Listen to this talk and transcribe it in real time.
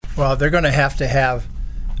Well, they're going to have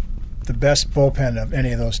the best bullpen of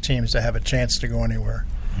any of those teams to have a chance to go anywhere.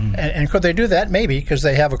 And could they do that? Maybe, because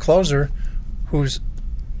they have a closer who's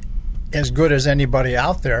as good as anybody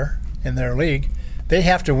out there in their league. They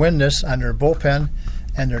have to win this on their bullpen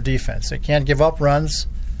and their defense. They can't give up runs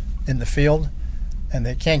in the field, and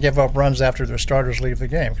they can't give up runs after their starters leave the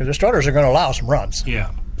game, because their starters are going to allow some runs.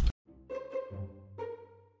 Yeah.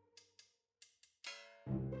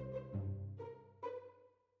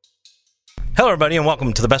 Hello, everybody, and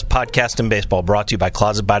welcome to the best podcast in baseball, brought to you by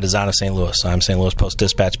Closet by Design of St. Louis. I'm St. Louis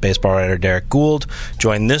Post-Dispatch baseball writer Derek Gould,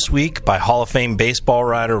 joined this week by Hall of Fame baseball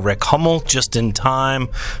writer Rick Hummel, just in time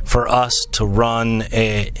for us to run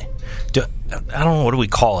I don't know, what do we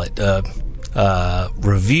call it?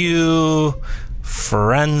 Review,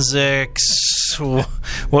 forensics,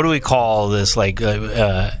 what do we call this?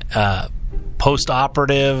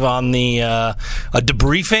 Post-operative on the a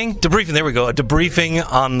debriefing. There we go. A debriefing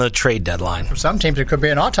on the trade deadline. For some teams, it could be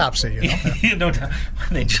an autopsy. No doubt.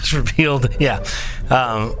 They just revealed. Yeah.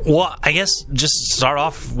 Well, I guess just start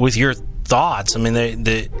off with your thoughts. I mean,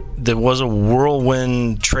 there was a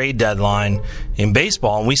whirlwind trade deadline in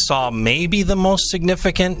baseball, and we saw maybe the most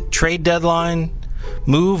significant trade deadline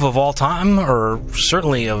move of all time, or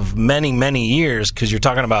certainly of many, many years, because you're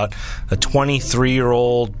talking about a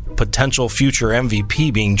 23-year-old potential future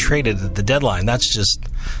MVP being traded at the deadline. That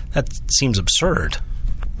seems absurd.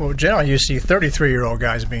 Well, generally you see 33-year-old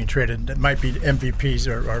guys being traded that might be MVPs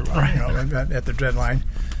or at the deadline.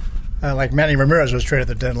 Like Manny Ramirez was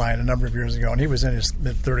traded at the deadline a number of years ago, and he was in his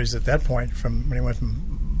mid-30s at that point when he went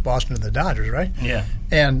from Boston to the Dodgers, right? Yeah.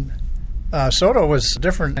 And Soto was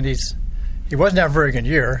different, and he wasn't having a very good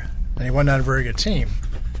year, and he wasn't on a very good team.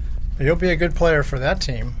 But he'll be a good player for that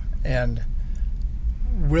team. And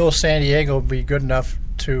will San Diego be good enough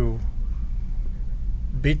to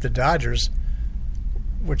beat the Dodgers,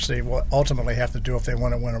 which they will ultimately have to do if they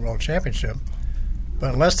want to win a world championship?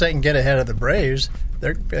 But unless they can get ahead of the Braves,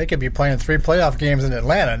 they could be playing 3 playoff games in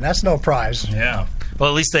Atlanta, and that's no prize. Yeah. Well,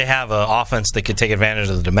 at least they have an offense that could take advantage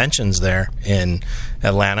of the dimensions there in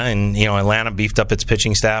Atlanta. And, Atlanta beefed up its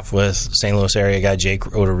pitching staff with St. Louis area guy Jake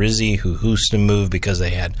Odorizzi, who Houston moved because they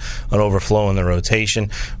had an overflow in the rotation.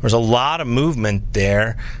 There's a lot of movement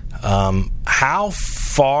there. How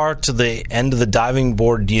far to the end of the diving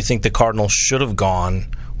board do you think the Cardinals should have gone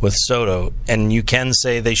with Soto? And you can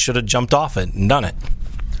say they should have jumped off it and done it.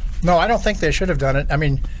 No, I don't think they should have done it. I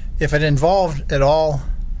mean, if it involved at all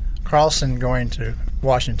Carlson going to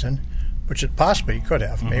Washington, which it possibly could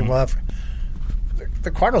have. Maybe we'll have.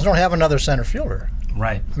 The Cardinals don't have another center fielder.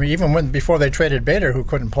 Right. I mean, even before they traded Bader, who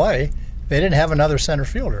couldn't play, they didn't have another center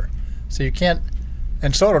fielder. So you can't.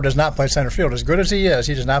 And Soto does not play center field. As good as he is,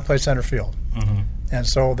 he does not play center field. Mm-hmm. And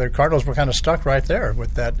so the Cardinals were kind of stuck right there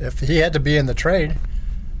with that. If he had to be in the trade,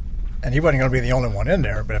 and he wasn't going to be the only one in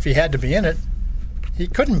there, but if he had to be in it, he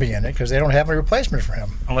couldn't be in it because they don't have a replacement for him.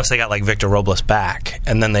 Unless they got like Victor Robles back,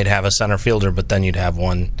 and then they'd have a center fielder, but then you'd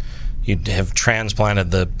have transplanted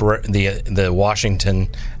the Washington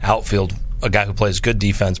outfield, a guy who plays good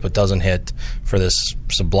defense but doesn't hit, for this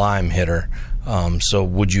sublime hitter. So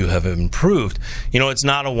would you have improved? It's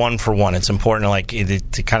not a 1-for-1. It's important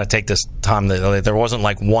to kind of take this time that there wasn't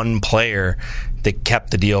like one player that kept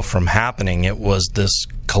the deal from happening. It was this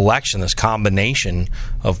collection, this combination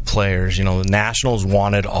of players. The Nationals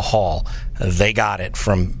wanted a haul. They got it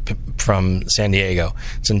from San Diego.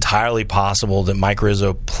 It's entirely possible that Mike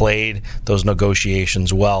Rizzo played those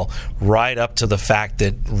negotiations well, right up to the fact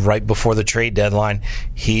that right before the trade deadline,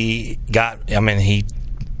 he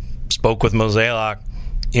spoke with Mozeliak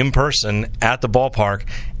in person at the ballpark,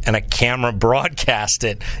 and a camera broadcast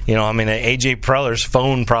it. A.J. Preller's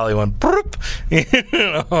phone probably went broop,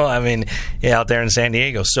 out there in San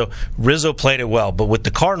Diego. So Rizzo played it well. But with the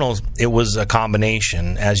Cardinals, it was a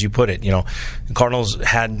combination, as you put it. The Cardinals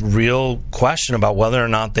had real question about whether or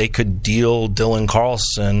not they could deal Dylan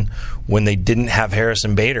Carlson when they didn't have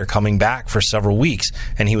Harrison Bader coming back for several weeks,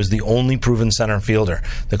 and he was the only proven center fielder.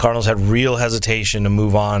 The Cardinals had real hesitation to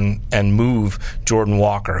move on and move Jordan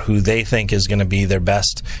Walker, who they think is going to be their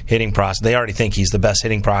best hitting prospect. They already think he's the best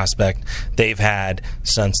hitting prospect they've had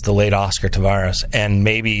since the late Oscar Taveras, and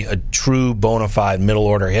maybe a true bona fide middle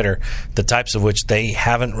order hitter, the types of which they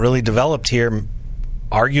haven't really developed here,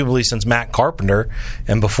 arguably since Matt Carpenter,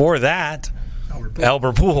 and before that,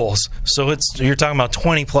 Albert Pujols. So you're talking about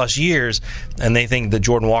 20 plus years, and they think that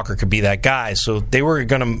Jordan Walker could be that guy. So if they were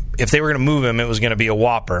going to move him, it was going to be a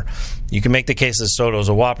whopper. You can make the case that Soto's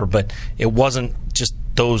a whopper, but it wasn't just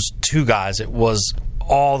those two guys. It was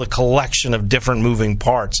all the collection of different moving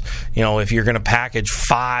parts. If you're going to package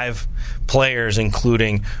 5 players,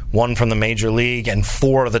 including one from the major league and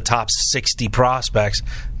 4 of the top 60 prospects,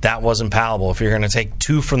 that wasn't palatable. If you're going to take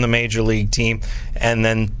 2 from the major league team and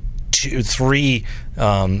then 3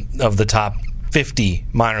 of the top 50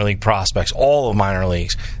 minor league prospects, all of minor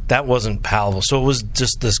leagues, that wasn't palatable. So it was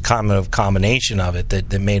just this kind of combination of it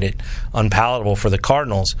that made it unpalatable for the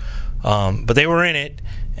Cardinals. But they were in it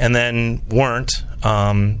and then weren't.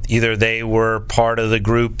 Either they were part of the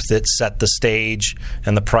group that set the stage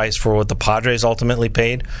and the price for what the Padres ultimately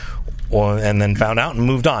paid, and then found out and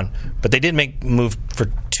moved on. But they did move for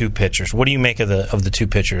 2 pitchers. What do you make of the 2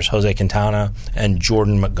 pitchers, Jose Quintana and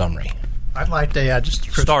Jordan Montgomery? I'd like to add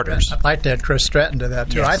starters. I'd like to add Chris Stratton to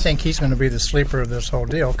that too. Yes. I think he's going to be the sleeper of this whole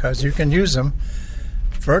deal because you can use him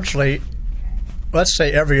virtually, let's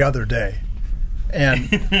say, every other day.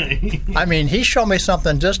 And I mean, he showed me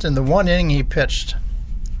something just in the 1 inning he pitched.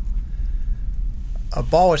 A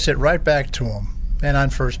ball was hit right back to him, and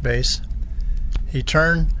on first base, he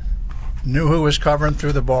turned, knew who was covering,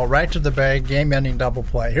 threw the ball right to the bag, game-ending double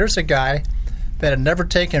play. Here's a guy that had never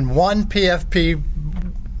taken one PFP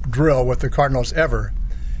drill with the Cardinals ever.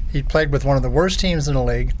 He played with one of the worst teams in the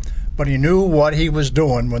league, but he knew what he was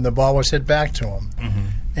doing when the ball was hit back to him. Mm-hmm.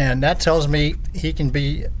 And that tells me he can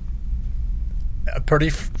be a pretty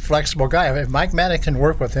flexible guy. If Mike Maddux can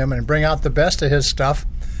work with him and bring out the best of his stuff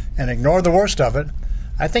and ignore the worst of it,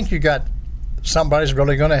 I think you got somebody's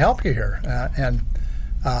really going to help you here.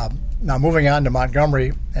 Now moving on to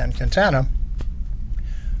Montgomery and Quintana.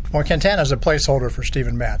 Well, Quintana's a placeholder for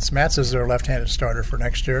Steven Matz. Matz is their left-handed starter for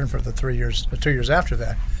next year and for the 2 years after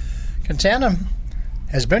that. Quintana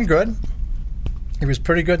has been good. He was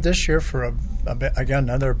pretty good this year for again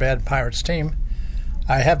another bad Pirates team.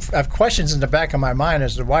 I have questions in the back of my mind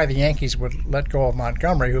as to why the Yankees would let go of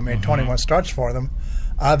Montgomery, who made 21 starts for them,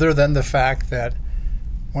 other than the fact that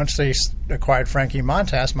once they acquired Frankie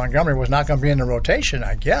Montas, Montgomery was not going to be in the rotation,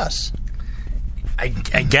 I guess. I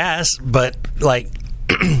guess, but I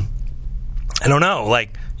don't know.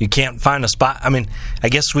 You can't find a spot. I mean, I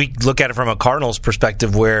guess we look at it from a Cardinals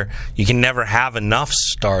perspective where you can never have enough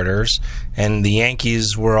starters, and the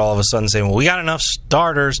Yankees were all of a sudden saying, well, we got enough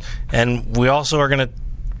starters, and we also are going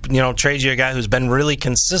to trade you a guy who's been really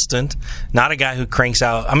consistent, not a guy who cranks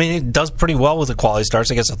out. I mean, he does pretty well with the quality starts.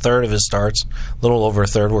 I guess a third of his starts, a little over a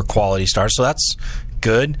third, were quality starts, so that's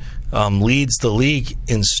good. Leads the league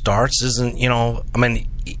in starts.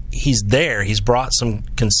 He's there. He's brought some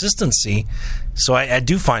consistency. So I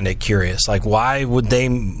do find it curious. Why would they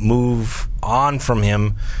move on from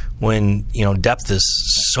him when, depth is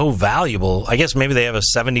so valuable? I guess maybe they have a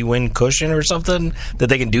 70-win cushion or something that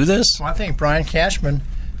they can do this? Well, I think Brian Cashman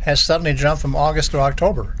has suddenly jumped from August to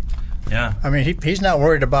October. Yeah. I mean, he's not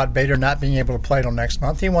worried about Bader not being able to play till next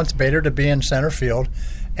month. He wants Bader to be in center field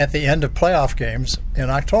at the end of playoff games in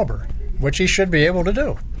October, which he should be able to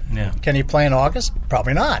do. Yeah. Can he play in August?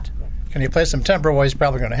 Probably not. Can he play September? Well, he's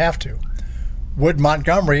probably going to have to. Would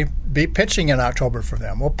Montgomery be pitching in October for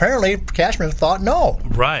them? Well, apparently Cashman thought no.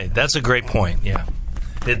 Right. That's a great point, yeah.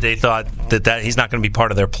 They thought that he's not going to be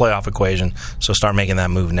part of their playoff equation, so start making that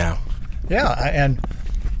move now. Yeah, and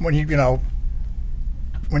when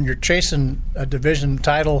when you're chasing a division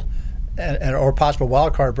title or possible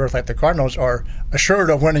wild card berth like the Cardinals are assured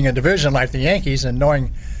of winning a division like the Yankees and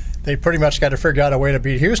knowing they pretty much got to figure out a way to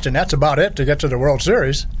beat Houston. That's about it to get to the World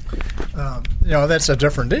Series. That's a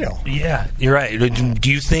different deal. Yeah, you're right.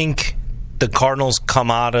 Do you think the Cardinals come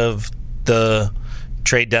out of the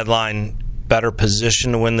trade deadline better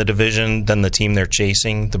positioned to win the division than the team they're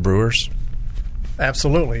chasing, the Brewers?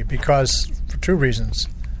 Absolutely, because for 2 reasons.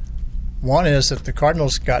 One is that the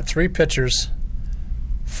Cardinals got 3 pitchers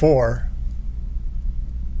for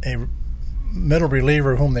a middle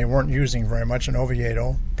reliever whom they weren't using very much, in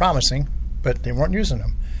Oviedo, promising, but they weren't using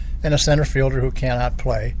him, and a center fielder who cannot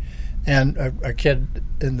play, and a kid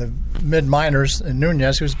in the mid-minors in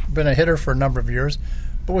Nunez who's been a hitter for a number of years,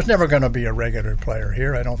 but was never going to be a regular player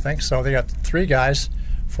here, I don't think. So they got 3 guys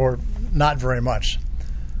for not very much.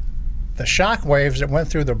 The shock waves that went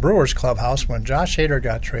through the Brewers clubhouse when Josh Hader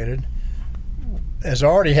got traded has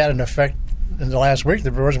already had an effect. In the last week,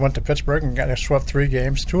 the Brewers went to Pittsburgh and got swept 3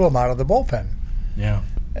 games, 2 of them out of the bullpen. Yeah.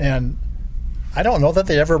 And I don't know that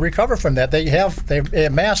they ever recover from that. They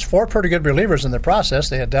amassed 4 pretty good relievers in the process.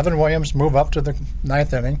 They had Devin Williams move up to the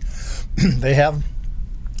 9th inning. They have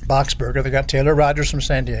Boxberger. They got Taylor Rogers from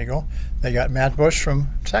San Diego. They got Matt Bush from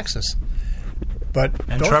Texas.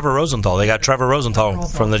 And Trevor Rosenthal. They got Trevor Rosenthal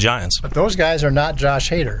from the Giants. But those guys are not Josh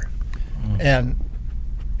Hader. And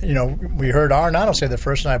we heard Arenado say the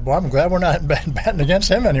first night, boy, I'm glad we're not batting against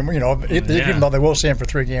him anymore. Even though they will see him for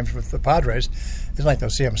 3 games with the Padres, it's like they'll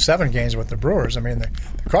see him 7 games with the Brewers. I mean, the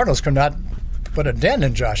Cardinals could not put a dent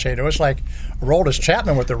in Josh Hader. It was like Aroldis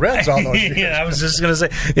Chapman with the Reds all those years. Yeah, I was just going to say,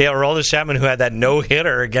 Aroldis Chapman, who had that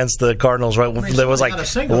no-hitter against the Cardinals, right? There was like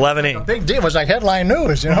 11-8. A big deal. It was like headline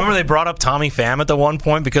news. Remember they brought up Tommy Pham at the one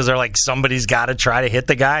point because they're like, somebody's got to try to hit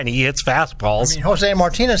the guy, and he hits fastballs. Jose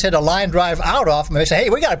Martinez hit a line drive out off him, and they say, hey,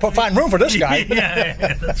 we got to find room for this guy.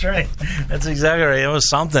 Yeah, that's right. That's exactly right. It was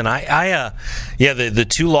something. The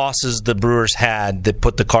 2 losses the Brewers had that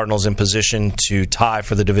put the Cardinals in position to tie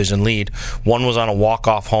for the division lead. One was on a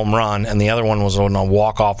walk-off home run, and the other one was on a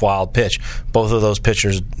walk-off wild pitch. Both of those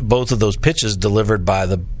pitches delivered by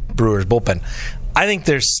the Brewers bullpen. I think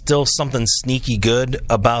there's still something sneaky good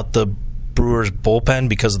about the Brewers bullpen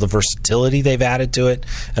because of the versatility they've added to it,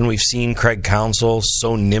 and we've seen Craig Counsell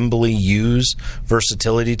so nimbly use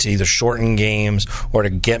versatility to either shorten games or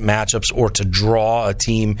to get matchups or to draw a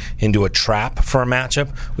team into a trap for a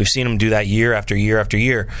matchup. We've seen him do that year after year after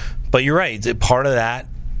year. But you're right, part of that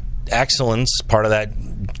excellence, part of that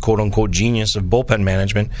quote-unquote genius of bullpen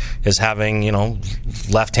management is having,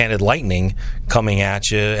 left-handed lightning coming at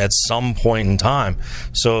you at some point in time.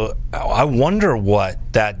 So I wonder what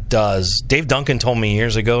that does. Dave Duncan told me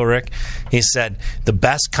years ago, Rick, he said the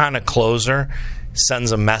best kind of closer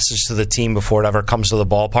sends a message to the team before it ever comes to the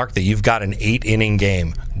ballpark that you've got an 8-inning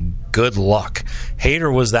game. Good luck.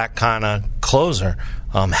 Hader was that kind of closer.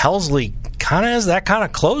 Helsley kind of is that kind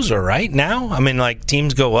of closer right now. I mean, like,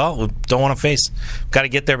 teams go, well, we don't want to face, got to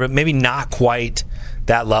get there, but maybe not quite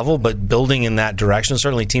that level, but building in that direction.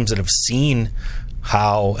 Certainly teams that have seen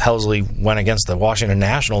how Helsley went against the Washington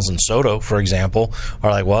Nationals and Soto, for example,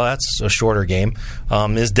 are like, well, that's a shorter game.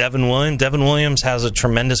 Is Devin Williams? Devin Williams has a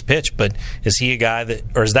tremendous pitch, but is he a guy that,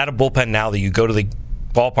 or is that a bullpen now that you go to the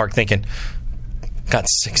ballpark thinking, got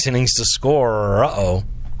 6 innings to score, or uh-oh?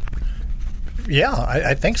 Yeah,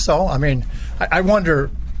 I think so. I mean, I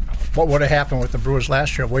wonder what would have happened with the Brewers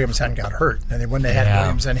last year if Williams hadn't got hurt. And when they had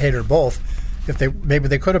Williams and Hader both, maybe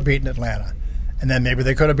they could have beaten Atlanta. And then maybe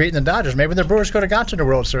they could have beaten the Dodgers. Maybe the Brewers could have got to the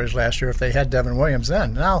World Series last year if they had Devin Williams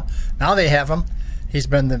then. Now they have him. He's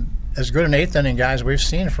been as good an 8th-inning guy as we've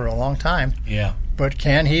seen for a long time. Yeah. But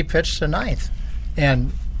can he pitch the 9th?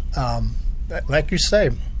 And like you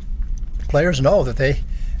say, players know that they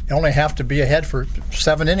only have to be ahead for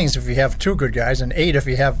 7 innings if you have 2 good guys and 8 if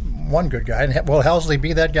you have 1 good guy. And will Helsley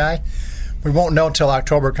be that guy? We won't know until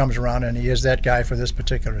October comes around and he is that guy for this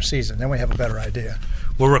particular season. Then we have a better idea.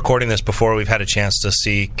 We're recording this before we've had a chance to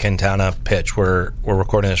see Quintana pitch. We're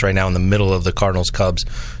recording this right now in the middle of the Cardinals-Cubs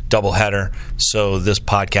doubleheader, so this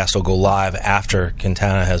podcast will go live after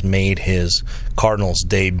Quintana has made his Cardinals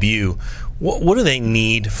debut. What do they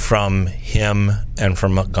need from him and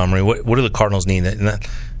from Montgomery? What do the Cardinals need?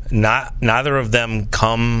 Neither of them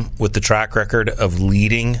come with the track record of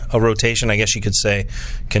leading a rotation. I guess you could say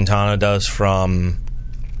Quintana does from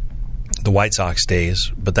the White Sox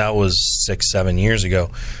days, but that was 6-7 years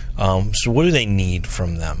ago. So what do they need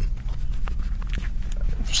from them?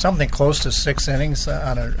 Something close to 6 innings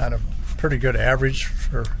on a pretty good average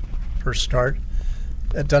for first start.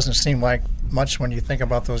 It doesn't seem like much when you think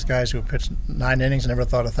about those guys who pitched 9 innings and never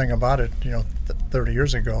thought a thing about it, 30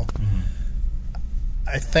 years ago. Mm-hmm.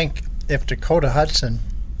 I think if Dakota Hudson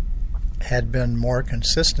had been more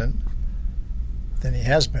consistent than he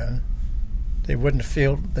has been, they wouldn't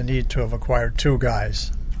feel the need to have acquired 2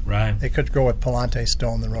 guys. Right. They could go with Palante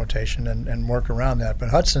still in the rotation and work around that. But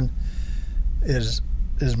Hudson is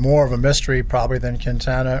more of a mystery probably than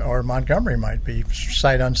Quintana or Montgomery might be,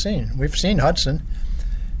 sight unseen. We've seen Hudson,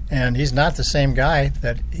 and he's not the same guy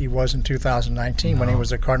that he was in 2019 when he was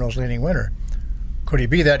the Cardinals' leading winner. Could he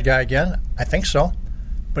be that guy again? I think so.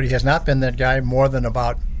 But he has not been that guy more than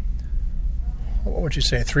about, what would you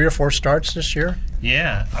say, 3 or 4 starts this year?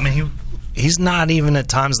 Yeah. I mean, he's not even at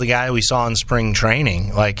times the guy we saw in spring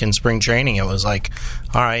training. Like in spring training, it was like,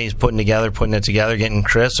 all right, he's putting it together, getting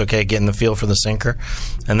crisp, okay, getting the feel for the sinker.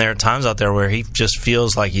 And there are times out there where he just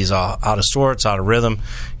feels like he's out of sorts, out of rhythm.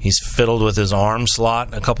 He's fiddled with his arm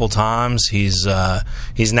slot a couple times. He's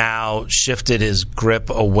now shifted his grip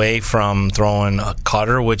away from throwing a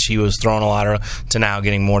cutter, which he was throwing a lot of, to now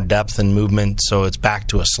getting more depth and movement, so it's back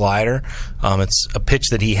to a slider. It's a pitch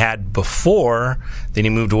that he had before that he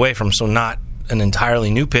moved away from, so not an entirely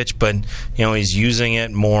new pitch, but he's using it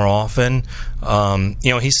more often.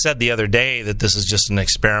 He said the other day that this is just an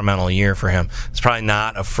experimental year for him. It's probably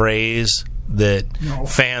not a phrase that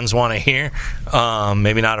fans want to hear.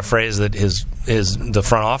 Maybe not a phrase that the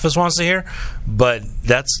front office wants to hear, but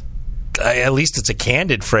that's at least it's a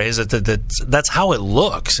candid phrase. That's how it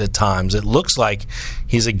looks at times. It looks like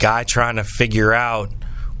he's a guy trying to figure out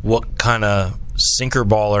what kind of sinker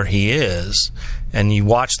baller he is. And you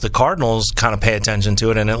watch the Cardinals kind of pay attention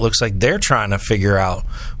to it, and it looks like they're trying to figure out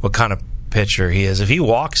what kind of pitcher he is. If he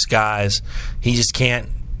walks guys, he just can't.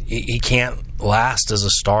 He can't last as a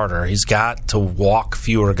starter. He's got to walk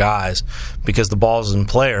fewer guys because the ball's in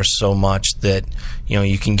play so much that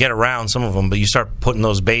you can get around some of them, but you start putting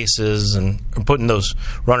those bases and putting those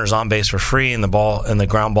runners on base for free, and the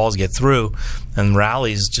ground balls get through, and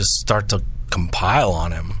rallies just start to compile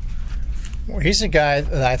on him. Well, he's a guy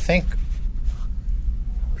that I think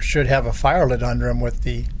should have a fire lit under him with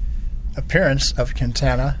the appearance of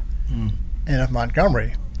Quintana and of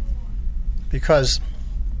Montgomery, because,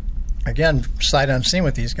 again, sight unseen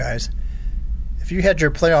with these guys, if you had your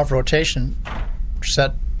playoff rotation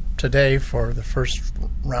set today for the first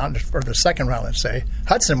round or the second round, let's say,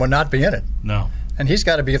 Hudson would not be in it. No. And he's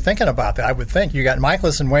got to be thinking about that, I would think. You got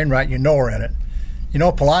Michaelis and Wainwright, are in it.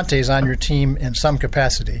 Palante's on your team in some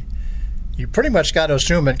capacity. You pretty much got to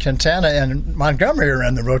assume that Quintana and Montgomery are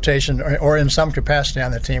in the rotation or in some capacity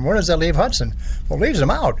on the team. Where does that leave Hudson? Well, it leaves him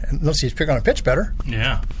out, unless he's going to pitch better.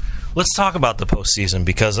 Yeah. Let's talk about the postseason,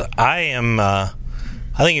 because I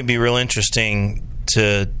think it'd be real interesting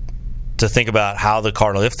to think about how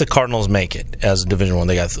if the Cardinals make it as a Division I,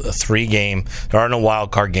 they got a 3-game. There are no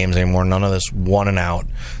wild card games anymore. None of this one and out.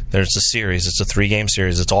 There's a series. It's a 3-game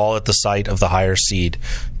series. It's all at the site of the higher seed.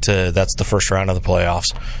 That's the first round of the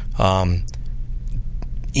playoffs.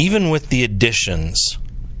 Even with the additions,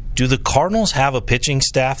 do the Cardinals have a pitching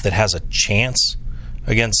staff that has a chance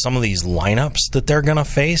against some of these lineups that they're going to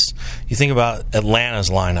face? You think about Atlanta's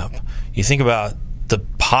lineup. You think about the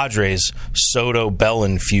Padres Soto Bell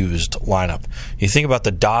infused lineup. You think about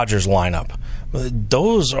the Dodgers lineup.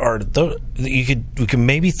 We can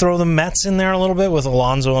maybe throw the Mets in there a little bit with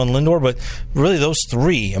Alonso and Lindor, but really those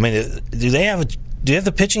three. I mean, do they have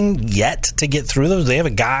the pitching yet to get through those? Do they have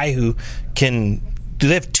a guy who can? Do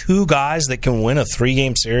they have 2 guys that can win a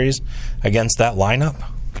 3-game series against that lineup?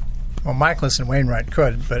 Well, Michaelis and Wainwright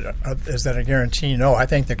could, but is that a guarantee? No. I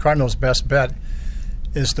think the Cardinals' best bet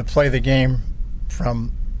is to play the game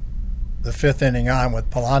from the 5th inning on with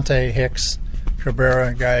Palante, Hicks,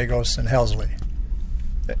 Cabrera, Gallegos, and Helsley,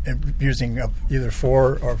 using either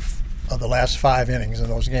 4 of the last 5 innings of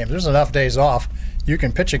those games. There's enough days off. You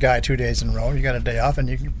can pitch a guy 2 days in a row. You got a day off, and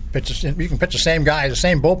you can pitch the same guy, the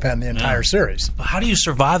same bullpen the entire series. But how do you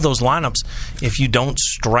survive those lineups if you don't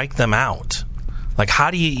strike them out? Like,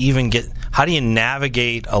 how do you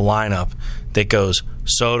navigate a lineup that goes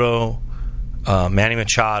Soto, Manny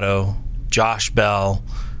Machado, Josh Bell,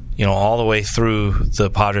 all the way through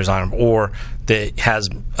the Padres lineup, or that has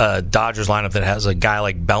a Dodgers lineup that has a guy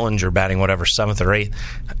like Bellinger batting 7th or 8th,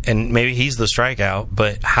 and maybe he's the strikeout,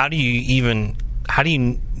 but how do you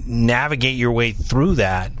navigate your way through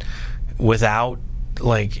that without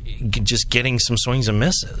just getting some swings and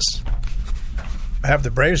misses? Have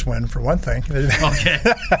the Braves win, for one thing. Okay.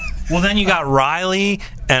 Well, then you got Riley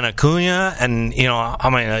and Acuna, and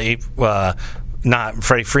not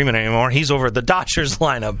Freddie Freeman anymore. He's over the Dodgers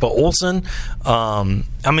lineup, but Olsen.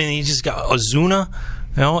 You just got Ozuna,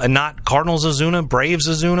 and not Cardinals Ozuna, Braves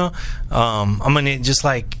Ozuna.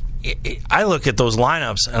 I look at those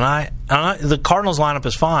lineups, and the Cardinals lineup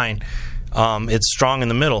is fine. It's strong in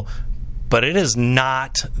the middle, but it is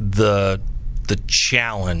not the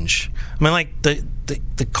challenge.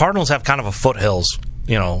 The Cardinals have kind of a foothills,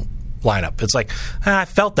 lineup. It's like, I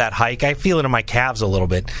felt that hike. I feel it in my calves a little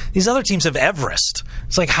bit. These other teams have Everest.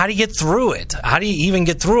 It's like, how do you get through it? How do you even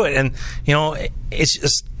get through it? And, it's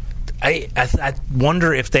just, I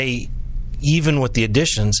wonder if they, even with the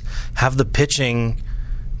additions, have the pitching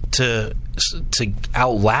to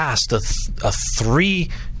outlast a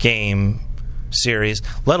 3-game series,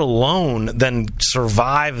 let alone then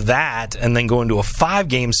survive that and then go into a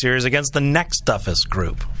 5-game series against the next toughest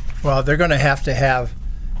group. Well, they're going to have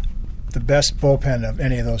the best bullpen of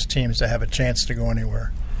any of those teams to have a chance to go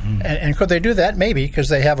anywhere. And could they do that? Maybe, because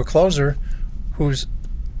they have a closer who's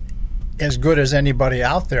as good as anybody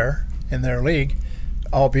out there in their league,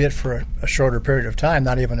 albeit for a shorter period of time,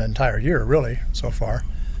 not even an entire year, really, so far.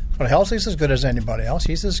 But Helsley's as good as anybody else.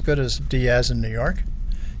 He's as good as Diaz in New York.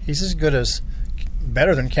 He's as good as,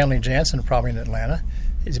 better than Kenley Jansen probably in Atlanta.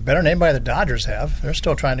 He's better than anybody the Dodgers have. They're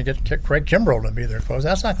still trying to get Craig Kimbrell to be their closer.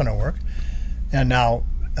 That's not going to work. And now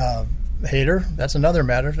Hader, that's another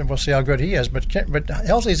matter, and we'll see how good he is. But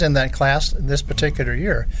Helsley's in that class this particular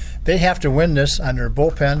year. They have to win this on their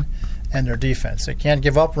bullpen and their defense. They can't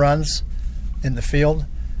give up runs in the field.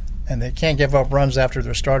 and they can't give up runs after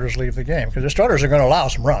their starters leave the game because their starters are going to allow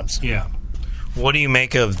some runs. Yeah. What do you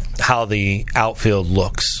make of how the outfield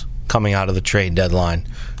looks coming out of the trade deadline?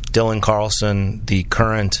 Dylan Carlson, the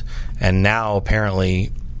current and now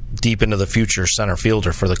apparently deep into the future center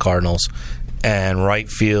fielder for the Cardinals, and right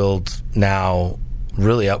field now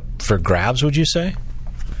really up for grabs, would you say?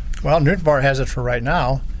 Well, Nootbaar has it for right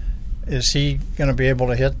now. Is he going to be able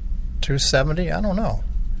to hit 270? I don't know.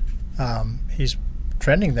 He's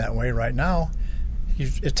trending that way right now.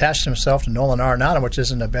 He's attached himself to Nolan Arenado, which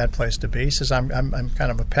isn't a bad place to be. He says, I'm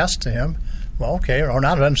kind of a pest to him. Well, okay,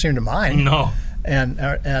 Arenado doesn't seem to mind. No.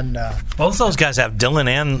 And both those guys have, Dylan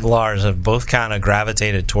and Lars have both kind of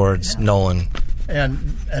gravitated towards Nolan.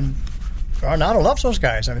 And Arenado loves those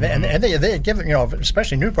guys. I mean, and they give it,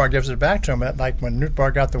 especially Nootbaar gives it back to him. Like when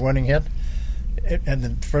Nootbaar got the winning hit in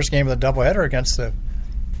the first game of the doubleheader against the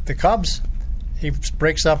Cubs, he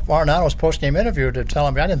breaks up Arenado's post-game interview to tell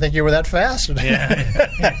him, I didn't think you were that fast.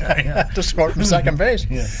 Yeah. To score from second base.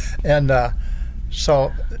 Yeah. And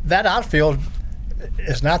so that outfield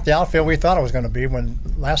is not the outfield we thought it was going to be when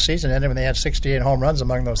last season ended when they had 68 home runs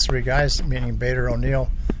among those three guys, meaning Bader, O'Neill,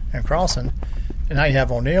 and Carlson. And now you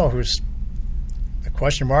have O'Neill, who's a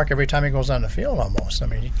question mark every time he goes on the field almost. I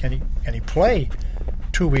mean, can he play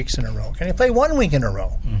 2 weeks in a row? Can he play 1 week in a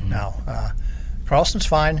row now? Carlson's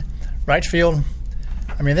fine. Right field,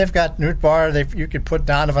 I mean, they've got Nootbaar. You could put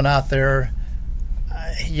Donovan out there.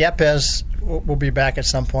 Yepes will be back at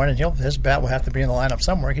some point, and his bat will have to be in the lineup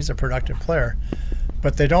somewhere. He's a productive player.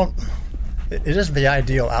 But they don't – it isn't the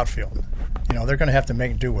ideal outfield. They're going to have to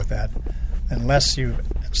make do with that unless you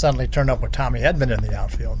suddenly turn up with Tommy Edman in the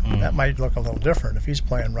outfield. That might look a little different if he's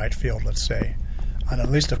playing right field, let's say, on at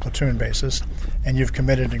least a platoon basis, and you've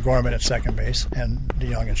committed to Gorman at second base and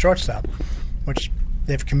DeYoung at shortstop, which –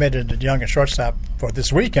 they've committed to DeYoung at shortstop for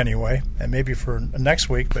this week anyway, and maybe for next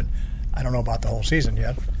week, but I don't know about the whole season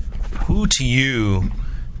yet. Who to you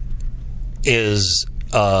is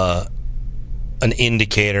an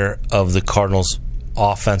indicator of the Cardinals'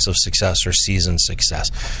 offensive success or season success?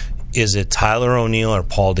 Is it Tyler O'Neill or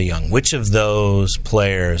Paul DeYoung? Which of those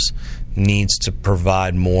players needs to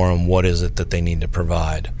provide more, and what is it that they need to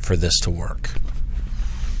provide for this to work?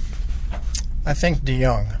 I think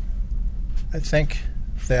DeYoung. I think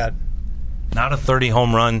that not a 30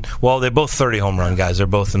 home run. Well, they're both 30 home run guys. They're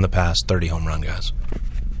both in the past 30 home run guys.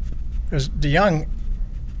 Because DeYoung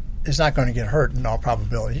is not going to get hurt in all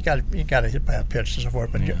probability. He got hit by a pitch and so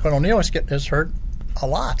forth. But O'Neill is hurt a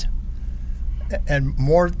lot, and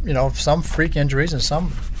more. Some freak injuries and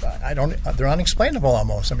some they're unexplainable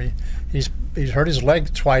almost. I mean, he's hurt his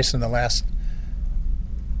leg twice in the last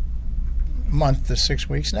month to 6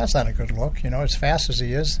 weeks, and that's not a good look. As fast as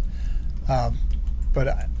he is.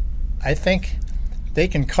 But I think they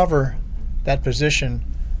can cover that position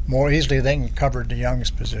more easily than they can cover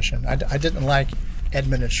DeYoung's position. I didn't like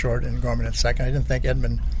Edman at short and Gorman at second. I didn't think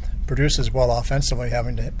Edman produces well offensively,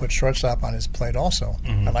 having to put shortstop on his plate also.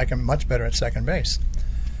 I like him much better at second base.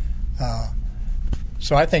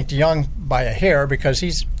 So I think DeYoung by a hair because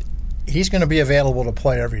he's going to be available to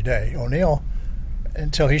play every day. O'Neill,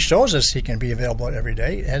 until he shows us he can be available every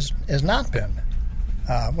day, has not been.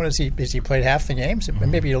 What is he? Has he played half the games?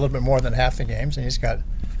 Maybe a little bit more than half the games, and he's got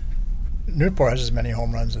Nootbaar has as many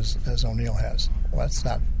home runs as O'Neill has. Well, that's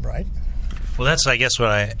not right. Well, that's I guess what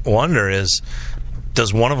I wonder is,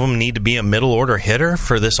 does one of them need to be a middle order hitter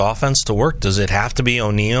for this offense to work? Does it have to be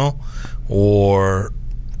O'Neill or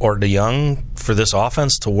DeYoung for this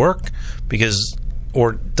offense to work?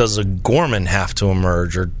 Or does a Gorman have to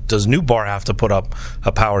emerge, or does Nootbaar have to put up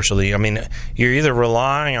a power show? I mean, you're either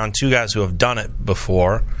relying on two guys who have done it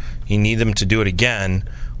before, you need them to do it again,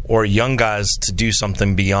 or young guys to do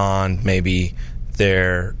something beyond maybe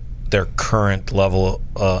their current level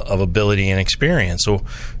of ability and experience. So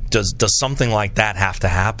does something like that have to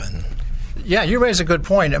happen? Yeah, you raise a good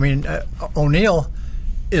point. I mean, O'Neill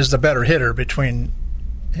is the better hitter between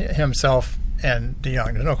himself and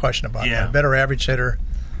DeYoung. There's no question about that. Better average hitter.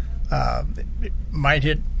 Might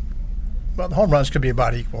hit. Well, the home runs could be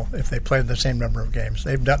about equal if they played the same number of games.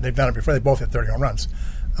 They've done it before. They both hit 30 home runs.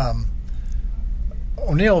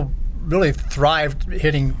 O'Neill really thrived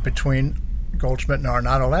hitting between Goldschmidt and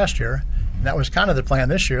Arenado last year. And that was kind of the plan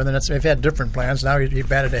this year. And then they've had different plans. Now he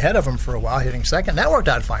batted ahead of him for a while, hitting second. That worked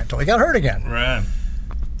out fine until he got hurt again. Right.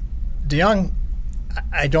 DeYoung,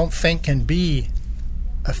 I don't think can be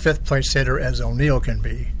a fifth-place hitter as O'Neill can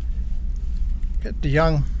be.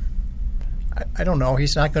 DeYoung, I don't know.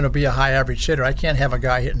 He's not going to be a high-average hitter. I can't have a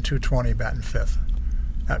guy hitting 220 batting fifth.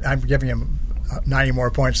 I'm giving him 90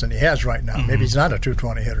 more points than he has right now. Maybe he's not a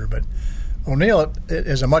 220 hitter, but O'Neill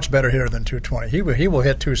is a much better hitter than 220. He will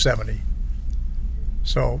hit 270.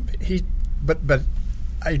 So but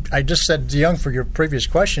I just said DeYoung for your previous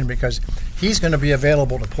question because he's going to be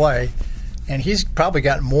available to play, and he's probably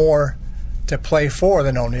got more to play for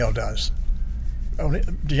than O'Neill does.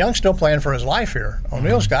 DeYoung's still playing for his life here.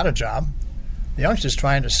 O'Neill's got a job. DeYoung's just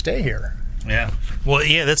trying to stay here. Yeah. Well,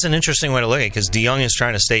 yeah, that's an interesting way to look at it because DeYoung is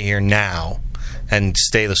trying to stay here now and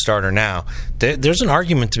stay the starter now. There's an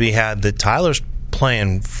argument to be had that Tyler's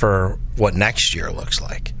playing for what next year looks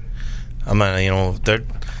like. I mean,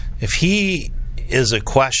 if he is a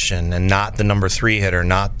question and not the number 3 hitter,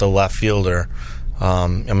 not the left fielder,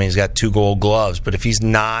 he's got 2 Gold Gloves, but if he's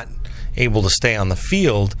not able to stay on the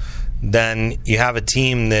field, then you have a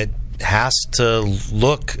team that has to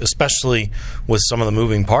look, especially with some of the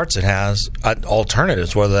moving parts it has, at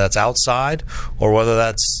alternatives, whether that's outside or whether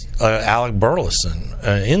that's Alec Burleson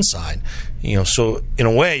inside. So in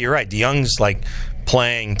a way, you're right. DeYoung's like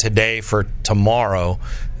playing today for tomorrow,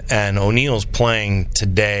 and O'Neill's playing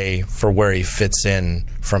today for where he fits in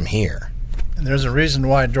from here. And there's a reason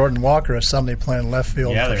why Jordan Walker is suddenly playing left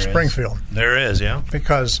field for Springfield. There is, yeah.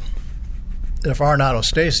 Because if Arenado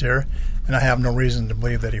stays here, and I have no reason to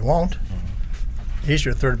believe that he won't, he's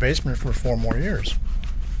your third baseman for 4 more years.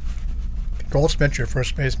 Goldschmidt's your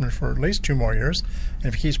first baseman for at least 2 more years. And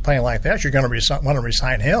if he keeps playing like that, you're going to want to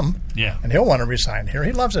resign him. Yeah. And he'll want to resign here.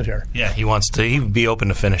 He loves it here. Yeah, he'd be open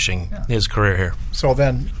to finishing his career here. So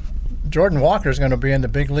then Jordan Walker is going to be in the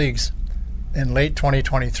big leagues in late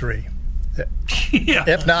 2023. Yeah.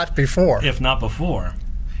 If not before. If not before.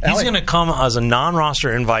 He's going to come as a non-roster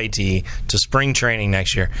invitee to spring training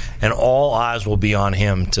next year, and all eyes will be on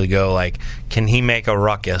him to go, like, can he make a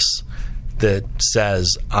ruckus that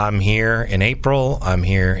says, I'm here in April, I'm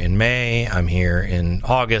here in May, I'm here in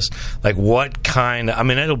August? Like, what kind of...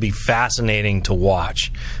 it'll be fascinating to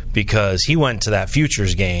watch because he went to that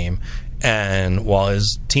Futures game, and while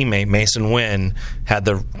his teammate Mason Wynn had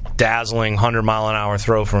the dazzling 100-mile-an-hour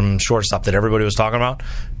throw from shortstop that everybody was talking about,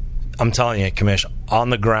 I'm telling you, Commish, on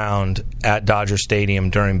the ground at Dodger Stadium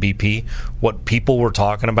during BP, what people were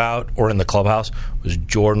talking about or in the clubhouse was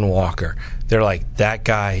Jordan Walker. They're like, that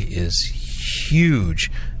guy is huge.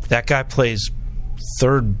 That guy plays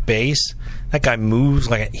third base. That guy moves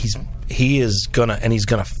like he's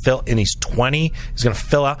gonna fill, and he's 20. He's gonna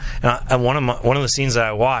fill out. And one of the scenes that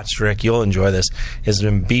I watched, Rick, you'll enjoy this, is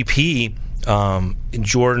when BP,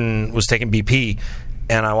 Jordan was taking BP.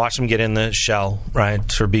 And I watched him get in the shell, right,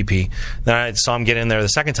 for BP. Then I saw him get in there the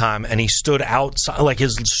second time, and he stood outside, like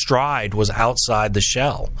his stride was outside the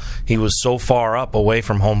shell. He was so far up away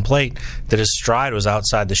from home plate that his stride was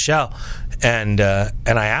outside the shell. And I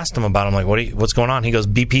asked him about him, like, what's going on? He goes,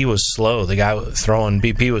 BP was slow. The guy throwing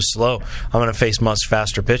BP was slow. I'm going to face much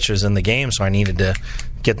faster pitchers in the game, so I needed to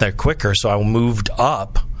get there quicker. So I moved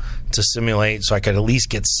up to simulate so I could at least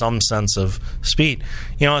get some sense of speed.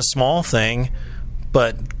 A small thing.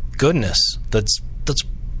 But goodness, that's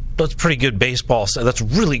pretty good baseball. That's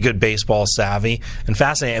really good baseball savvy and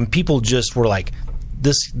fascinating. And people just were like,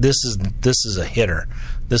 "This is a hitter.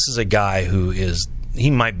 This is a guy he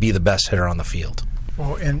might be the best hitter on the field."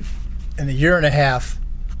 Well, in a year and a half,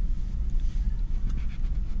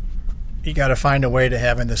 you got to find a way to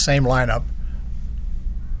have in the same lineup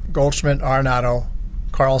Goldschmidt, Arenado,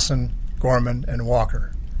 Carlson, Gorman, and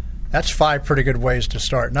Walker. That's 5 pretty good ways to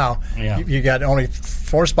start. Now, you got only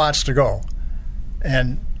 4 spots to go,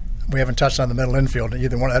 and we haven't touched on the middle infield.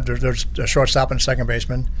 Either one, there's a shortstop and a second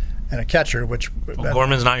baseman, and a catcher.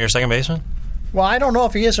 Gorman's not your second baseman? Well, I don't know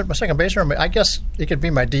if he is my second baseman. I guess he could be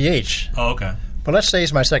my DH. Oh, okay. But let's say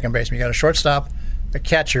he's my second baseman. You got a shortstop, a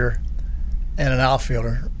catcher, and an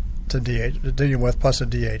outfielder to deal with, plus a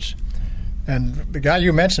DH. And the guy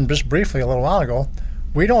you mentioned just briefly a little while ago,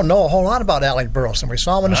 we don't know a whole lot about Alec Burleson. We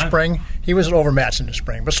saw him in the spring. He was overmatched in the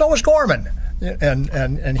spring, but so was Gorman.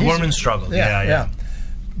 And Gorman struggled. Yeah.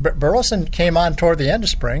 Burleson came on toward the end of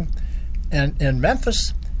spring, and in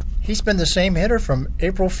Memphis, he's been the same hitter from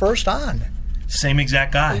April 1st on. Same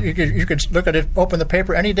exact guy. You could look at it, open the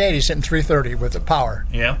paper any day, he's hitting 330 with the power.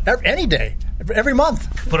 Yeah. Any day. Every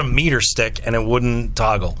month. Put a meter stick and it wouldn't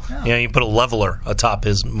toggle. Yeah. You put a leveler atop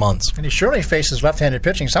his months. And he surely faces left-handed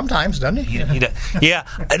pitching sometimes, doesn't he? Yeah.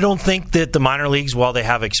 I don't think that the minor leagues, while they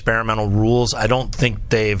have experimental rules, I don't think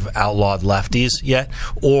they've outlawed lefties yet,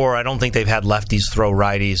 or I don't think they've had lefties throw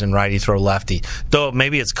righties and righty throw lefty. Though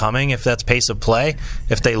maybe it's coming if that's pace of play.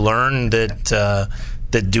 If they learn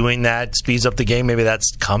that doing that speeds up the game, maybe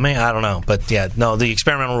that's coming. I don't know. But, the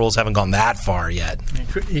experimental rules haven't gone that far yet.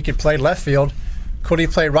 He could play left field. Could he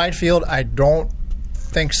play right field? I don't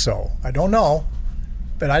think so. I don't know.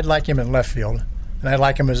 But I'd like him in left field, and I'd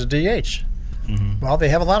like him as a DH. Mm-hmm. Well, they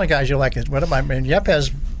have a lot of guys you like.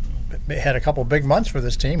 Yepes had a couple big months for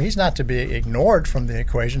this team. He's not to be ignored from the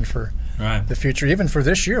equation for the future, even for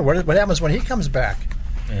this year. What happens when he comes back?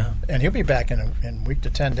 Yeah. And he'll be back in week to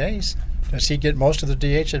 10 days. Does he get most of the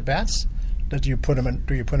DH at bats? Do you put him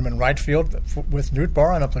in right field with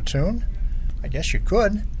Nootbaar on a platoon? I guess you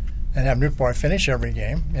could, and have Nootbaar finish every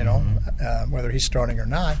game. Whether he's starting or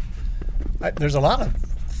not. There's a lot of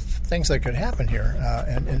things that could happen here,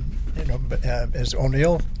 as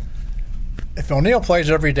O'Neill. If O'Neill plays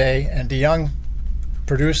every day and DeYoung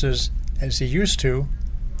produces as he used to,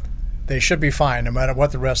 they should be fine no matter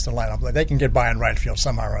what the rest of the lineup. They can get by in right field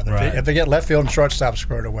somehow or other. Right. If they get left field and shortstop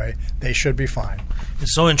squared away, they should be fine.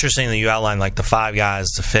 It's so interesting that you outlined like the 5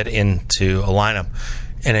 guys to fit into a lineup.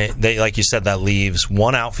 And they, like you said, that leaves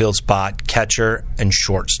one outfield spot, catcher, and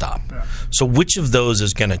shortstop. Yeah. So which of those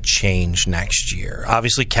is going to change next year?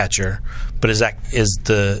 Obviously catcher, but is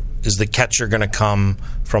the catcher going to come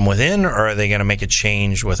from within, or are they going to make a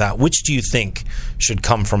change without? Which do you think should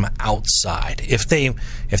come from outside? If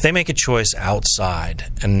they make a choice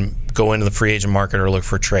outside and go into the free agent market or look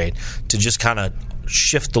for a trade to just kind of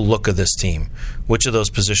shift the look of this team, which of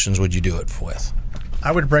those positions would you do it with?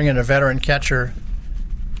 I would bring in a veteran catcher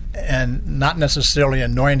and not necessarily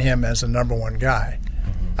anoint him as the number one guy.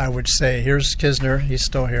 Mm-hmm. I would say, here's Kisner, he's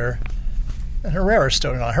still here, and Herrera's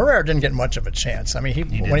still here. Herrera didn't get much of a chance. I mean,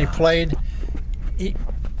 he played,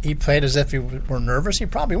 he played as if he were nervous. He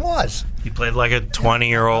probably was. He played like a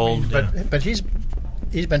 20-year-old. But he's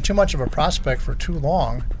been too much of a prospect for too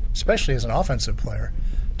long, especially as an offensive player,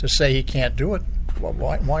 to say he can't do it. Well,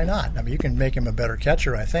 why not? I mean, you can make him a better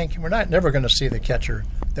catcher, I think. We're never going to see the catcher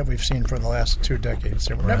that we've seen for the last 2 decades.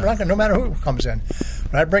 We're never not gonna, no matter who comes in.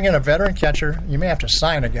 But I'd bring in a veteran catcher. You may have to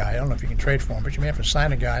sign a guy. I don't know if you can trade for him, but you may have to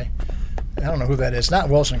sign a guy. I don't know who that is. Not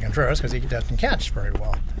Wilson Contreras, because he doesn't catch very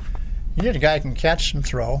well. You need a guy who can catch and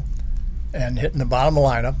throw and hit in the bottom of the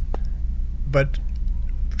lineup, but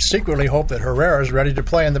secretly hope that Herrera is ready to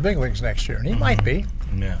play in the big leagues next year. And he might be.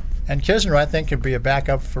 Yeah. And Kisner, I think, could be a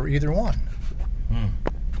backup for either one.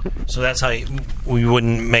 So that's how we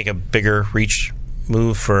wouldn't make a bigger reach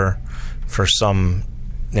move for some,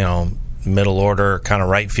 middle order kind of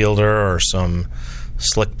right fielder or some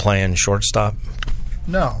slick playing shortstop.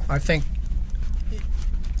 No, I think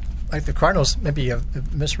like the Cardinals maybe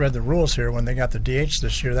have misread the rules here when they got the DH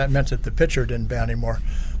this year. That meant that the pitcher didn't bat anymore.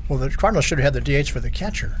 Well, the Cardinals should have had the DH for the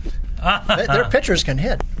catcher. Their pitchers can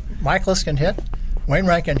hit. Michaelis can hit.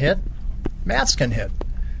 Wainwright can hit. Matz can hit.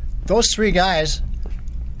 Those 3 guys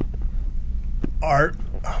are,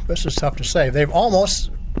 this is tough to say, they've almost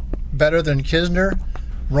better than Kisner,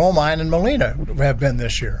 Romine, and Molina have been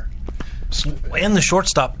this year. And the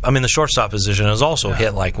shortstop position has also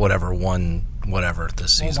hit like whatever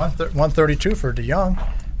this season. 132 for DeYoung.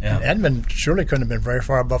 Yeah. And Edman surely couldn't have been very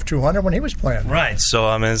far above 200 when he was playing. Right. So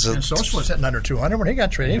and Sosa was hitting under 200 when he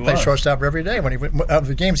got traded. He played shortstop every day. Of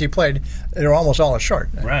the games he played, they were almost all short.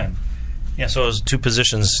 Right. Yeah. So it was 2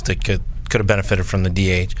 positions that could have benefited from the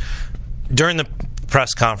DH. During the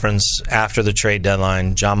press conference after the trade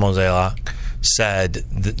deadline, John Mozeliak said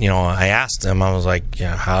that, I asked him, I was like,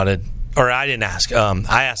 I didn't ask.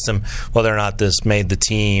 I asked him whether or not this made the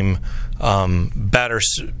team better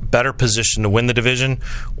position to win the division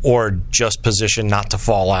or just position not to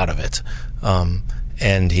fall out of it.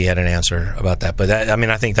 And he had an answer about that. But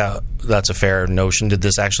I think that's a fair notion. Did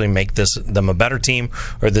this actually make them a better team,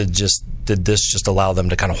 or did this just allow them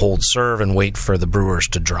to kind of hold serve and wait for the Brewers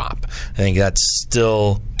to drop? I think that's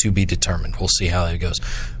still to be determined. We'll see how it goes.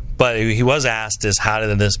 But he was asked how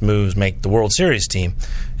did this moves make the World Series team?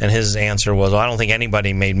 And his answer was, I don't think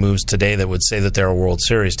anybody made moves today that would say that they're a World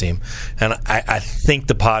Series team. And I think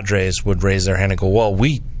the Padres would raise their hand and go, well,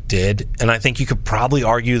 we did. And I think you could probably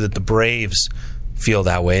argue that the Braves feel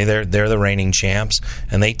that way. They're the reigning champs,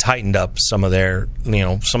 and they tightened up some of their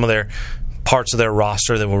parts of their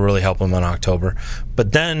roster that will really help them in October.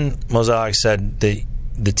 But then Mozeliak said the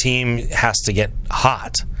team has to get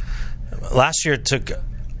hot. Last year it took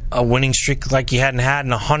a winning streak like you hadn't had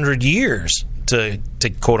in 100 years to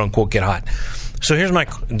quote unquote get hot. So here's my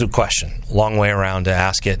question, long way around to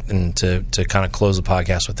ask it and to kind of close the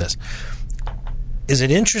podcast with this. Is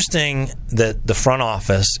it interesting that the front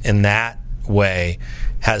office in that way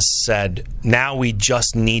has said, now we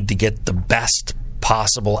just need to get the best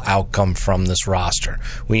possible outcome from this roster?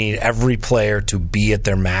 We need every player to be at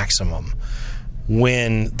their maximum.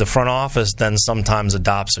 When the front office then sometimes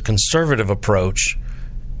adopts a conservative approach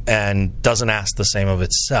and doesn't ask the same of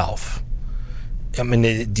itself. I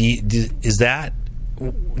mean, do you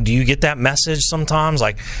get that message sometimes?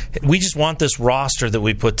 Like, we just want this roster that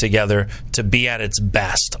we put together to be at its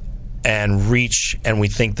best and reach, and we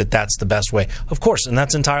think that that's the best way. Of course, and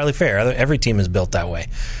that's entirely fair. Every team is built that way.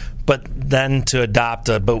 But then to adopt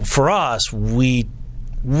but for us, we're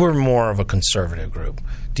more of a conservative group.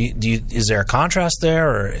 Is there a contrast there,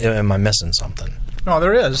 or am I missing something? No,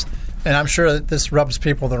 there is. And I'm sure that this rubs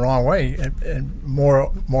people the wrong way, and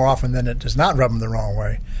more often than it does not rub them the wrong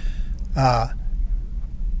way.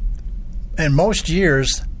 In most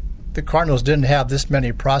years, the Cardinals didn't have this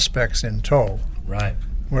many prospects in tow. Right.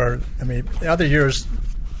 Other years,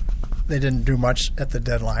 they didn't do much at the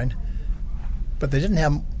deadline, but they didn't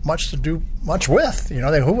have much to do much with.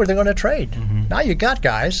 Who were they going to trade? Mm-hmm. Now you got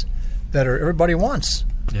guys that everybody wants.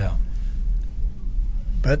 Yeah.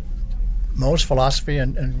 But Mo's philosophy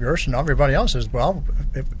and Gerson and everybody else is, well,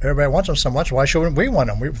 if everybody wants them so much, why shouldn't we want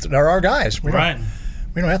them? They're our guys. We don't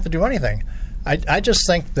have to do anything. I just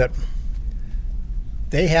think that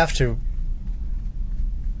they have to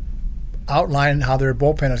outline how their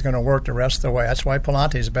bullpen is going to work the rest of the way. That's why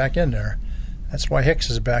Pallante is back in there. That's why Hicks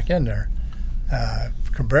is back in there.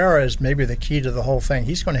 Cabrera is maybe the key to the whole thing.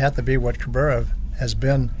 He's going to have to be what Cabrera has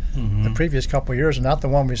been the previous couple of years, and not the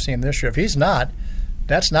one we've seen this year. If he's not,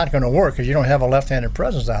 that's not going to work because you don't have a left-handed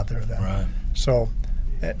presence out there then. Right. So,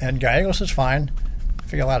 and Gallegos is fine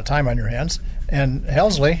if you got a lot of time on your hands. And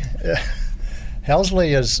Helsley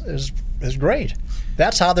is great.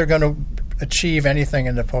 That's how they're going to achieve anything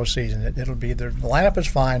in the postseason. It'll be the lineup is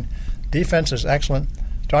fine, defense is excellent,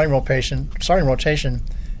 starting rotation,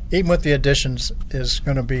 even with the additions, is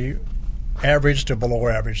going to be average to below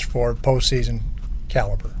average for postseason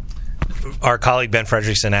caliber. Our colleague Ben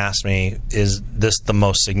Frederickson asked me, is this the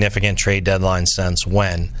most significant trade deadline since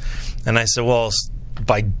when? And I said, well,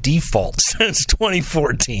 by default since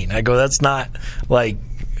 2014. I go, that's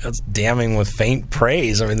damning with faint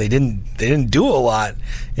praise. I mean, they didn't do a lot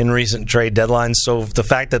in recent trade deadlines. So the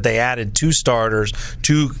fact that they added 2 starters,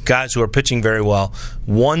 2 guys who are pitching very well,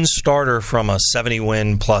 1 starter from a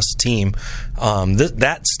 70-win plus team,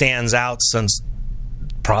 that stands out since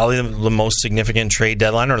probably the most significant trade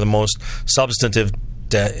deadline, or the most substantive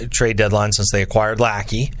trade deadline since they acquired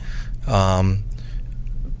Lackey.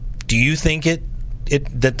 Do you think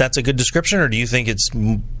that's a good description, or do you think it's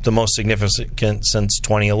the most significant since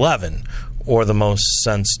 2011 or the most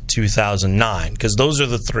since 2009? Because those are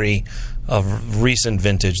the 3 of recent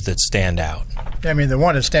vintage that stand out. I mean, the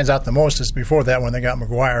one that stands out the most is before that when they got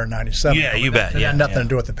McGuire in '97. Yeah, you bet. It had nothing to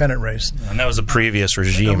do with the pennant race. And that was a previous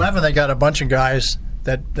regime. In 2011, they got a bunch of guys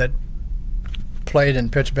that played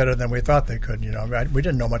and pitched better than we thought they could. We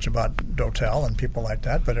didn't know much about Dotel and people like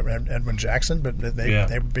that, but Edwin Jackson, but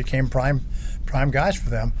they became prime guys for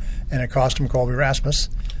them, and it cost them Colby Rasmus,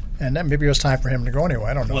 and then maybe it was time for him to go anyway.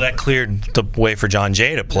 I don't know. Well, that cleared the way for John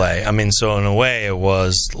Jay to play. I mean, so in a way, it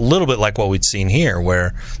was a little bit like what we'd seen here,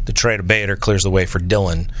 where the trade of Bader clears the way for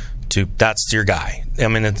Dylan. That's your guy. I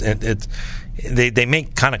mean, they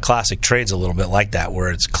make kind of classic trades a little bit like that,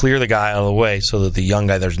 where it's clear the guy out of the way so that the young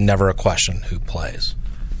guy, there's never a question who plays.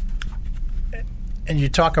 And you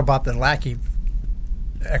talk about the Lackey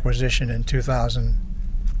acquisition in 2000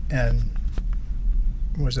 and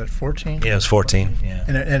was it 14? Yeah, it was 14. Yeah,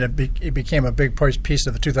 and it became a big piece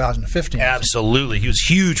of the 2015. Absolutely, he was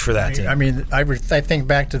huge for that team. I mean, I think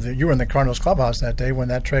back to you were in the Cardinals clubhouse that day when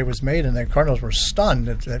that trade was made, and the Cardinals were stunned.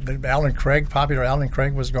 Popular Alan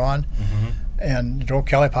Craig was gone, and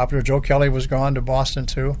popular Joe Kelly was gone to Boston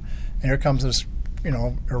too. And here comes this,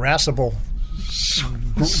 irascible,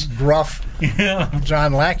 gruff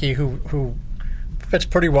John Lackey who pitched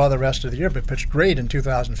pretty well the rest of the year, but pitched great in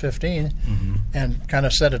 2015, and kind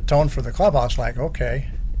of set a tone for the clubhouse. Like, okay,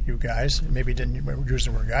 you guys, maybe didn't use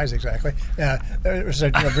the word guys exactly.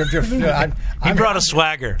 He brought a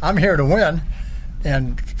swagger. I'm here to win,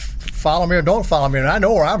 and follow me or don't follow me, and I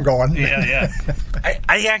know where I'm going. Yeah.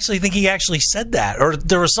 I actually think he actually said that, or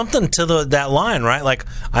there was something to that line, right? Like,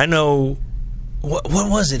 I know. What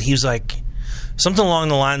was it? He was like something along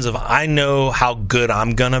the lines of, "I know how good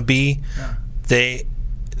I'm gonna be." Yeah. They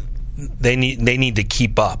need to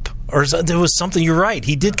keep up, or there was something. You're right.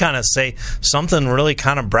 He did kind of say something really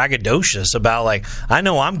kind of braggadocious about, like, I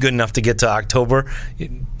know I'm good enough to get to October.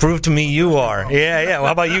 Prove to me you are. Yeah.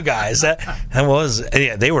 How about you guys?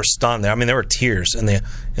 They were stunned there. I mean, there were tears in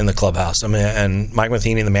the clubhouse. I mean, and Mike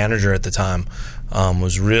Matheny, the manager at the time,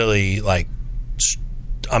 was really like,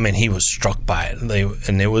 I mean, he was struck by it.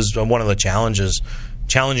 And it was one of the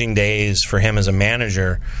challenging days for him as a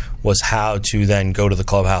manager, was how to then go to the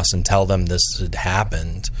clubhouse and tell them this had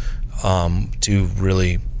happened, to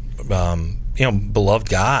really, beloved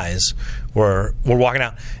guys were walking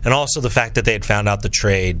out. And also the fact that they had found out the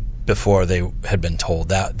trade before they had been told.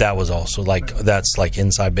 That was also that's like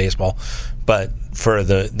inside baseball. But for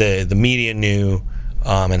the media knew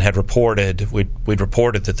and had reported, we'd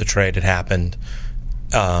reported that the trade had happened,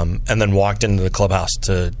 and then walked into the clubhouse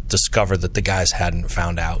to discover that the guys hadn't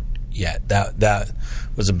found out yet. That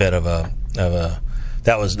was a bit of a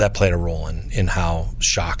that played a role in how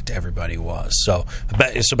shocked everybody was. So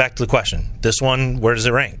back to the question. This one, where does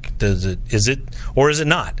it rank? Is it or is it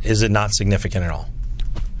not? Is it not significant at all?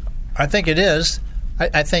 I think it is.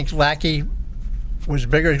 I think Lackey was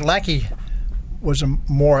bigger. Lackey was a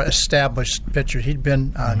more established pitcher. He'd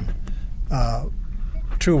been on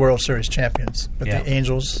 2 World Series champions with the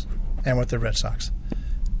Angels and with the Red Sox.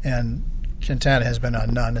 And Quintana has been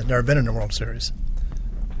on none, has never been in the World Series.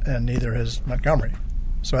 And neither has Montgomery.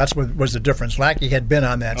 So that's what was the difference. Lackey had been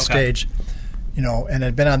on that stage, and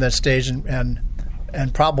had been on that stage and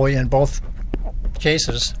probably in both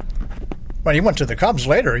cases. But he went to the Cubs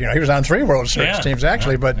later. He was on 3 World Series teams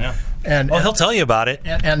actually. And he'll tell you about it.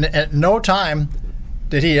 And at no time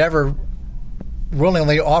did he ever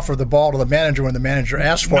willingly offer the ball to the manager when the manager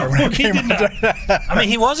asked for it. When it came I mean,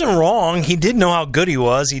 he wasn't wrong. He did know how good he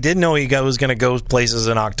was. He did know he was going to go places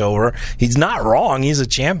in October. He's not wrong. He's a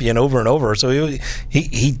champion over and over. So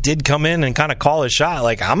he did come in and kind of call his shot.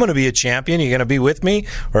 Like, I'm going to be a champion. You're going to be with me,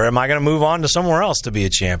 or am I going to move on to somewhere else to be a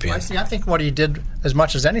champion? I think what he did as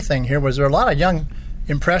much as anything here was there were a lot of young,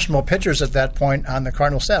 impressionable pitchers at that point on the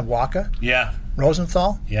Cardinal staff. Waka,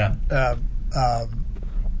 Rosenthal,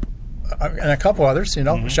 and a couple others,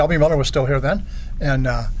 Shelby Miller was still here then, and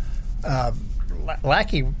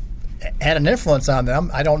Lackey had an influence on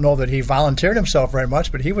them. I don't know that he volunteered himself very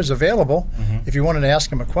much, but he was available if you wanted to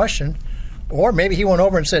ask him a question, or maybe he went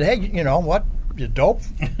over and said, "Hey, you know what? You dope.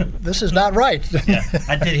 This is not right."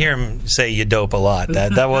 I did hear him say "you dope" a lot.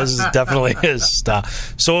 That was definitely his style.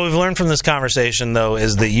 So what we've learned from this conversation, though,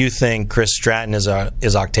 is that you think Chris Stratton is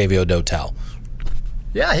Octavio Dotel.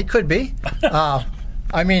 Yeah, he could be.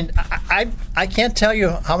 I mean, I can't tell you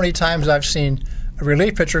how many times I've seen a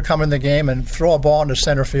relief pitcher come in the game and throw a ball into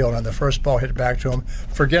center field and the first ball hit back to him,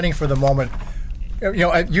 forgetting for the moment.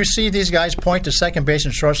 You see these guys point to second base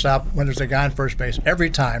and shortstop when there's a guy on first base every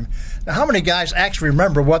time. Now, how many guys actually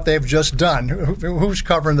remember what they've just done? Who's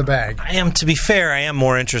covering the bag? To be fair, I am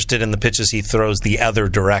more interested in the pitches he throws the other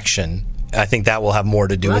direction. I think that will have more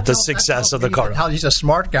to do with the success of the Cardinals. He's a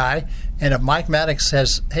smart guy, and if Mike Maddox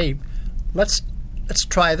says, "Hey, let's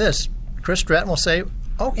try this," Chris Stratton will say,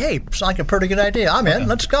 "Oh, hey, sounds like a pretty good idea. I'm in.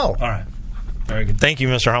 Let's go." All right. Very good. Thank you,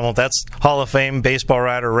 Mr. Hummel. That's Hall of Fame baseball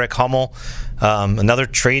writer Rick Hummel. Another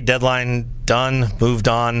trade deadline done, moved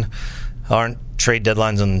on. Aren't trade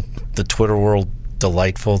deadlines in the Twitter world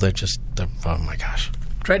delightful? They're oh my gosh.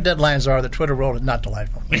 Trade deadlines are. The Twitter world is not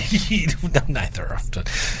delightful. Neither of them.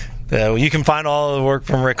 You can find all of the work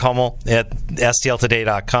from Rick Hummel at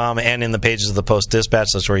stltoday.com and in the pages of the Post-Dispatch.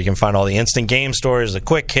 That's where you can find all the instant game stories, the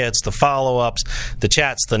quick hits, the follow-ups, the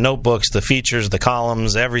chats, the notebooks, the features, the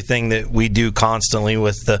columns, everything that we do constantly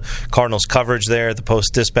with the Cardinals coverage there at the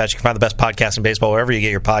Post-Dispatch. You can find the best podcast in baseball wherever you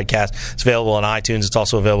get your podcast. It's available on iTunes. It's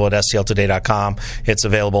also available at stltoday.com. It's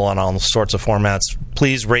available on all sorts of formats.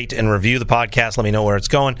 Please rate and review the podcast. Let me know where it's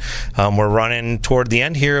going. We're running toward the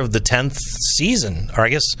end here of the 10th season, or I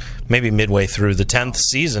guess maybe midway through the 10th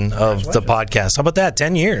season of the podcast. How about that?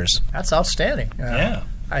 10 years. That's outstanding.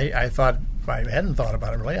 I thought, I hadn't thought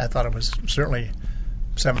about it really. I thought it was certainly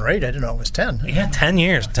 7 or 8. I didn't know it was 10. Yeah, 10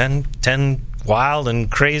 years. 10 wild and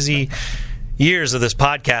crazy years of this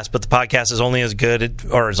podcast, but the podcast is only as good,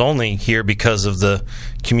 or is only here because of the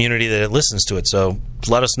community that it listens to it. So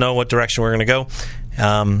let us know what direction we're going to go.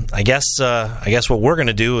 I guess what we're going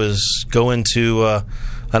to do is go into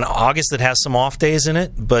an August that has some off days in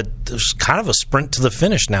it, but there's kind of a sprint to the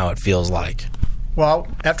finish now, it feels like. Well,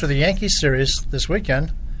 after the Yankees series this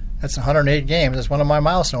weekend, that's 108 games. That's one of my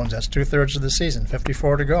milestones. That's 2/3 of the season,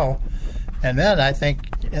 54 to go. And then I think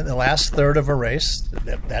in the last third of a race,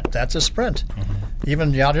 that's a sprint. Mm-hmm.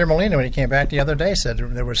 Even Yadier Molina, when he came back the other day, said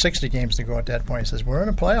there were 60 games to go at that point. He says, we're in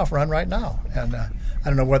a playoff run right now. And I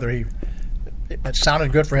don't know whether it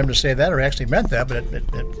sounded good for him to say that or actually meant that, but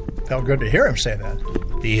it felt good to hear him say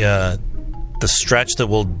that. The stretch that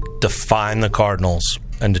will define the Cardinals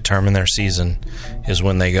and determine their season is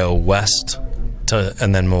when they go west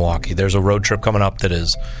and then Milwaukee. There's a road trip coming up that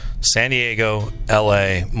is San Diego,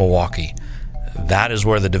 L.A., Milwaukee. That is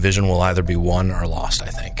where the division will either be won or lost, I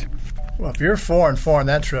think. Well, if you're 4-4 on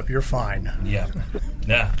that trip, you're fine.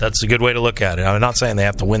 Yeah, that's a good way to look at it. I'm not saying they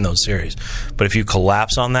have to win those series, but if you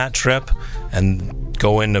collapse on that trip and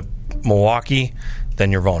go into Milwaukee,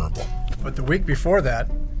 then you're vulnerable. But the week before that,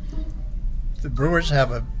 the Brewers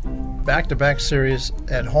have a back-to-back series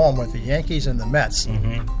at home with the Yankees and the Mets.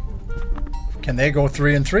 Can they go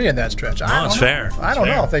 3-3 in that stretch? No, it's fair. I don't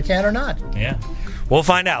know if they can or not. Yeah. We'll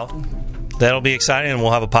find out. That'll be exciting, and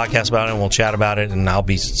we'll have a podcast about it, and we'll chat about it, and I'll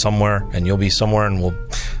be somewhere, and you'll be somewhere, and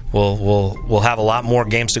we'll have a lot more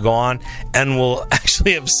games to go on, and we'll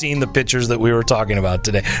actually have seen the pitchers that we were talking about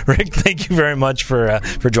today. Rick, thank you very much for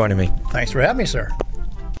joining me. Thanks for having me, sir.